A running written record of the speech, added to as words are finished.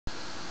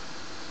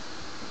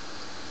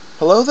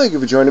Hello, thank you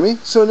for joining me.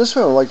 So in this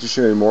video I'd like to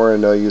show you more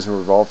on using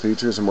Revolve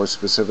features and more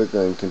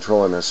specifically in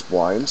controlling our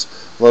splines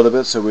a little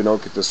bit so we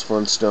don't get this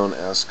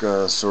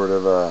Flintstone-esque sort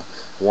of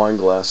wine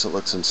glass that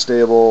looks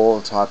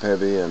unstable, top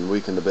heavy, and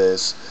weak in the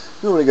base.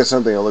 We want to get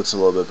something that looks a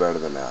little bit better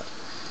than that.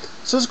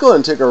 So let's go ahead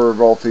and take our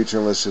Revolve feature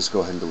and let's just go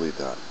ahead and delete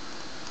that.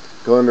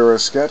 Go into our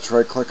sketch,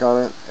 right click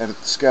on it, edit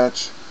the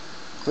sketch,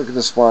 click on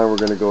the spline, we're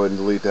going to go ahead and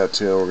delete that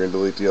too, and we're going to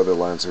delete the other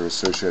lines that are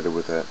associated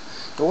with it.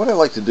 And what I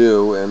like to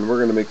do, and we're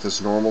going to make this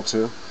normal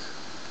too,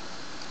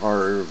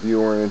 our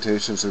view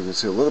orientation so we can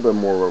see a little bit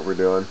more what we're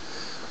doing.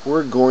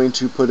 We're going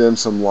to put in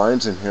some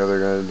lines in here that are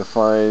going to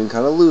define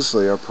kind of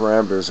loosely our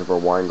parameters of our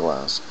wine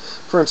glass.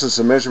 For instance,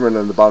 the measurement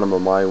on the bottom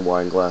of my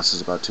wine glass is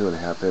about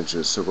 2.5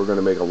 inches, so we're going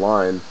to make a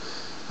line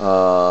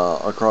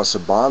across the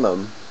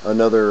bottom,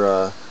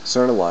 another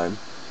center line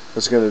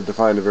that's going to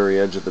define the very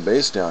edge of the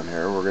base down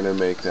here. We're going to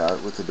make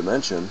that with the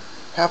dimension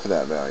half of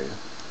that value,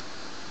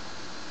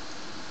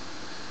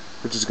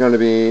 which is going to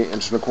be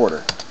 1.25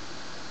 inches.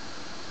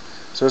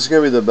 So it's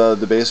going to be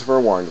the base of our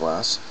wine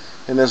glass,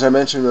 and as I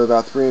mentioned,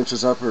 about 3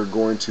 inches up, we're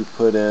going to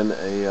put in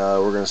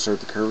we're going to start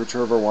the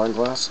curvature of our wine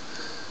glass.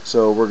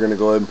 So we're going to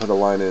go ahead and put a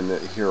line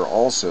in here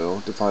also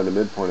to find the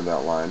midpoint of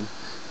that line.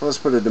 And let's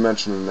put a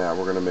dimension in that.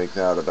 We're going to make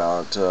that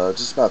about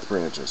just about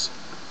 3 inches.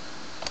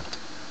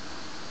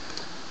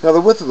 Now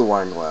the width of the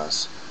wine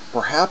glass,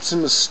 perhaps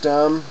in the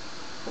stem,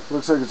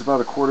 looks like it's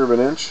about 1/4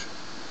 inch.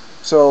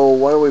 So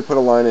why don't we put a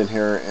line in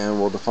here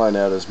and we'll define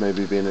that as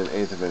maybe being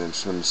 1/8 inch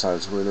from the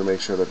side, so we're going to make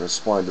sure that our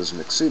spline doesn't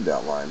exceed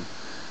that line.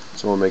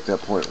 So we'll make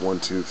that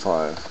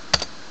 0.125.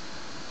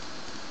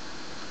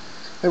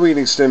 And we can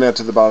extend that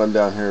to the bottom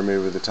down here,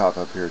 maybe with the top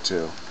up here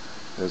too.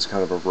 It's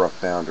kind of a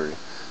rough boundary.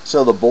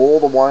 So the bowl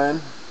of the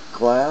wine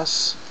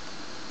glass,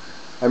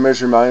 I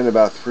measure mine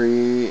about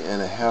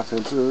 3.5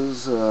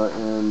 inches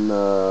in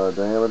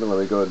diameter. Let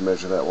me go ahead and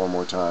measure that one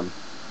more time.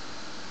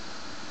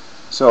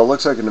 So it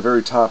looks like in the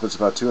very top it's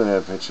about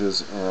 2.5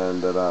 inches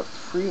and about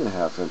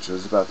 3.5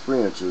 inches, about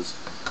 3 inches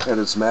at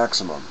its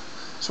maximum.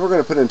 So we're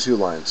going to put in two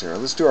lines here.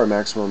 Let's do our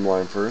maximum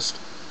line first.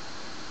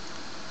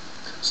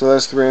 So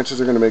that's 3 inches.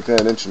 We're going to make that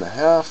 1.5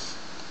 inches.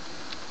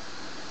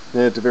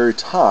 Then at the very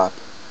top,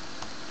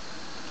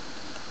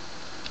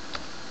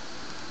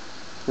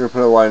 we're going to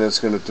put a line that's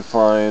going to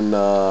define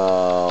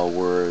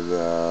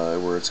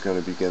where it's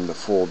going to begin to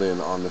fold in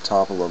on the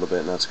top a little bit,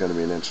 and that's going to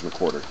be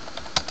 1.25 inches.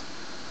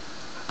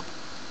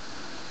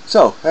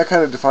 So that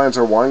kind of defines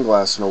our wine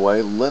glass in a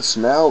way. Let's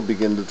now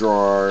begin to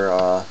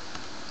draw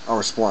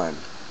our spline.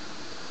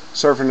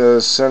 Start from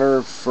the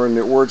center, from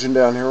the origin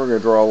down here. We're going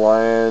to draw a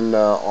line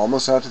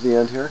almost out to the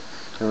end here,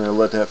 and we're going to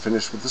let that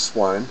finish with the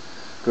spline.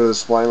 Go to the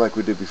spline like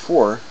we did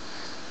before.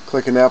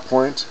 Click in that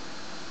point.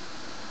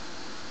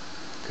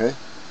 Okay,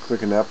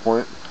 click in that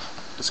point.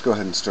 Let's go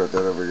ahead and start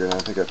that over again. I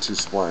think I got two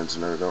splines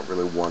in there. I don't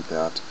really want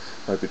that.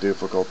 Might be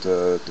difficult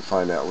to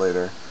define that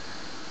later.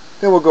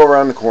 Then we'll go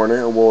around the corner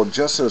and we'll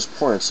adjust those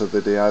points so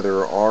that they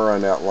either are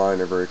on that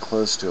line or very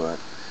close to it.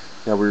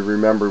 Now we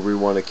remember we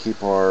want to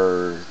keep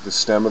the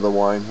stem of the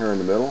wine here in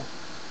the middle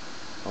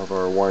of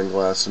our wine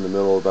glass, in the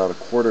middle about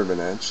 1/4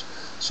 inch.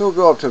 So we'll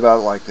go up to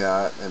about like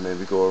that and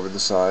maybe go over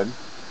the side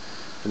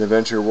and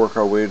eventually work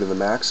our way to the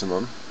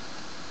maximum,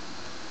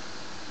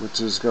 which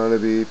is going to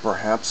be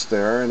perhaps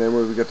there. And then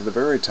when we get to the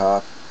very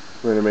top,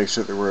 we're going to make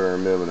sure that we're at our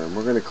minimum.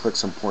 We're going to click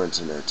some points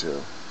in there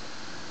too.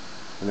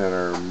 And then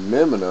our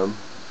minimum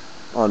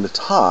on the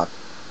top,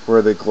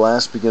 where the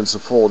glass begins to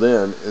fold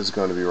in, is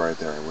going to be right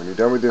there. When you're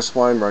done with your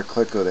spline, right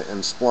click, go to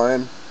End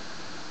Spline,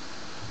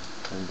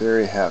 and there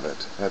you have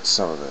it. That's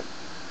some of it.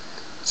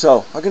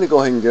 So I'm going to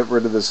go ahead and get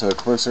rid of this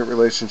coincident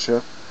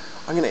relationship.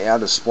 I'm going to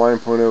add a spline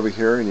point over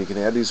here, and you can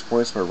add these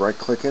points by right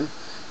clicking,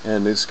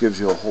 and this gives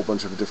you a whole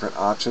bunch of different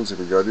options if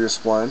you go to your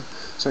spline.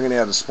 So I'm going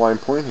to add a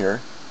spline point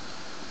here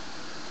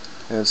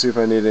and see if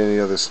I need any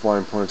other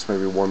spline points,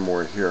 maybe one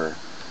more here,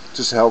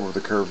 just to help with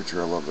the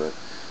curvature a little bit.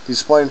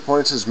 These spline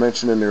points, as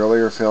mentioned in the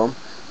earlier film,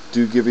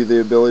 do give you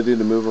the ability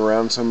to move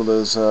around some of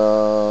those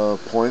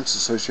points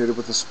associated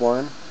with the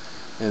spline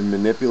and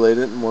manipulate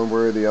it in one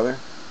way or the other.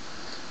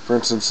 For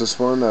instance, this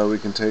one, we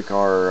can take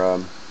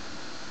our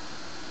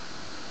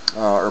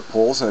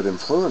poles that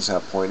influence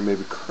that point and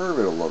maybe curve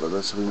it a little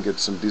bit so we can get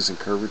some decent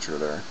curvature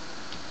there.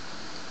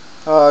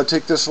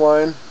 Take this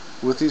line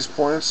with these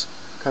points,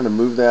 kind of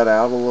move that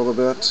out a little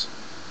bit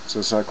so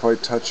it's not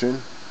quite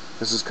touching.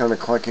 This is kind of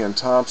clunky on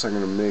top, so I'm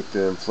going to make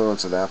the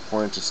influence of that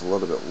point just a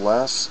little bit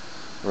less,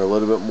 or a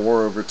little bit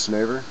more over its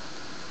neighbor.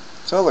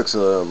 So that looks a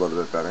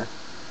little bit better.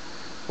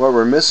 What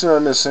we're missing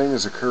on this thing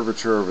is a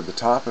curvature over the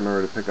top in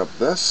order to pick up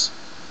this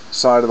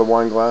side of the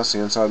wine glass, the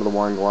inside of the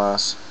wine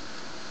glass,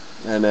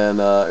 and then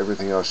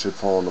everything else should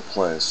fall into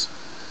place.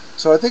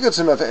 So I think that's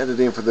enough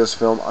editing for this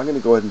film. I'm going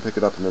to go ahead and pick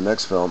it up in the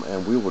next film,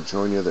 and we will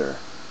join you there.